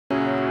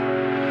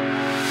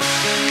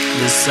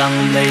The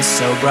sun blazed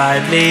so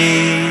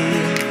brightly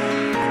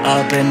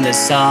up in the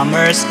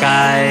summer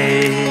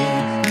sky.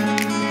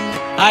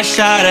 I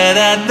shouted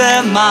at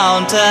the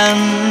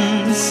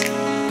mountains,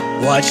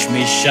 watch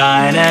me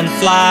shine and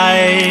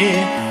fly.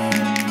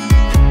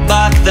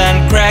 But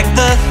then cracked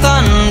the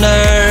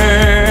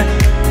thunder,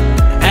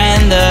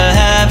 and the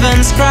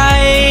heavens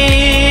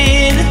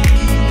cried,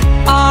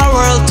 our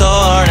world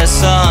torn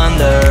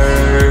asunder.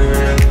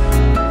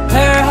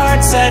 Her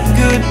heart said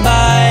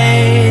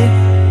goodbye.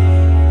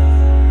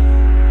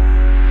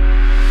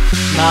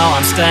 Now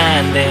I'm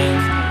standing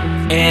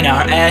in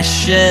our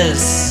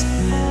ashes,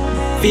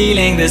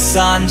 feeling the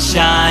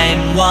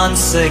sunshine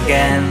once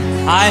again.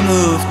 I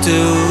move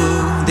to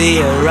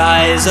the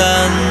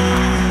horizon,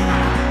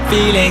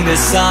 feeling the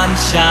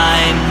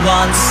sunshine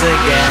once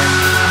again.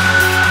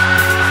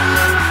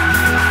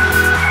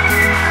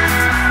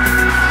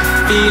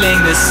 Feeling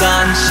the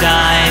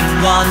sunshine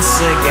once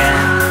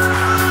again.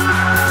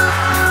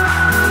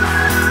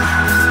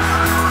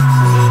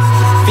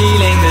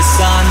 Feeling the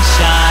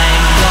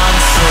sunshine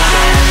once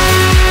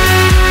again.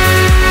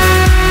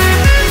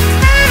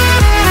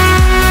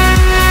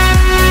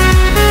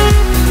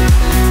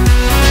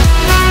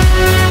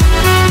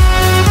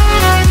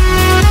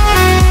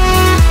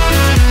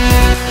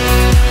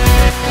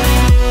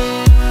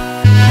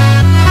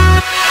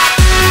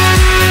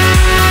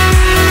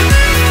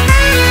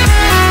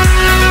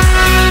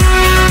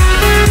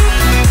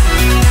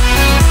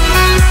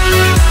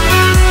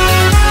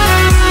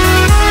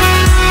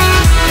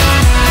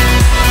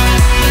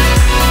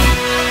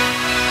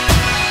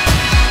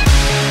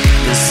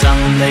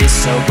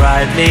 So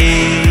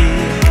brightly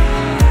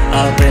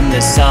up in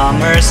the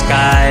summer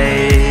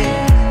sky.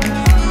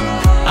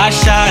 I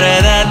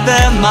shouted at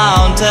the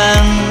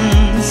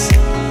mountains,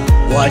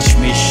 watch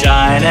me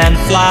shine and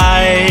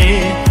fly.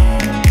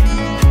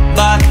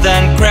 But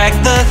then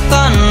cracked the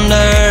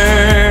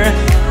thunder,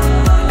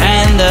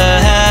 and the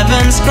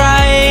heavens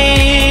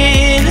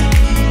cried,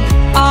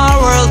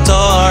 our world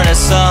torn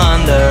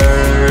asunder.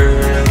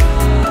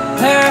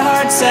 Her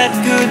heart said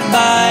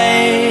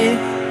goodbye.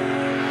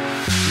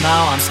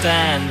 Now I'm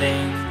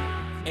standing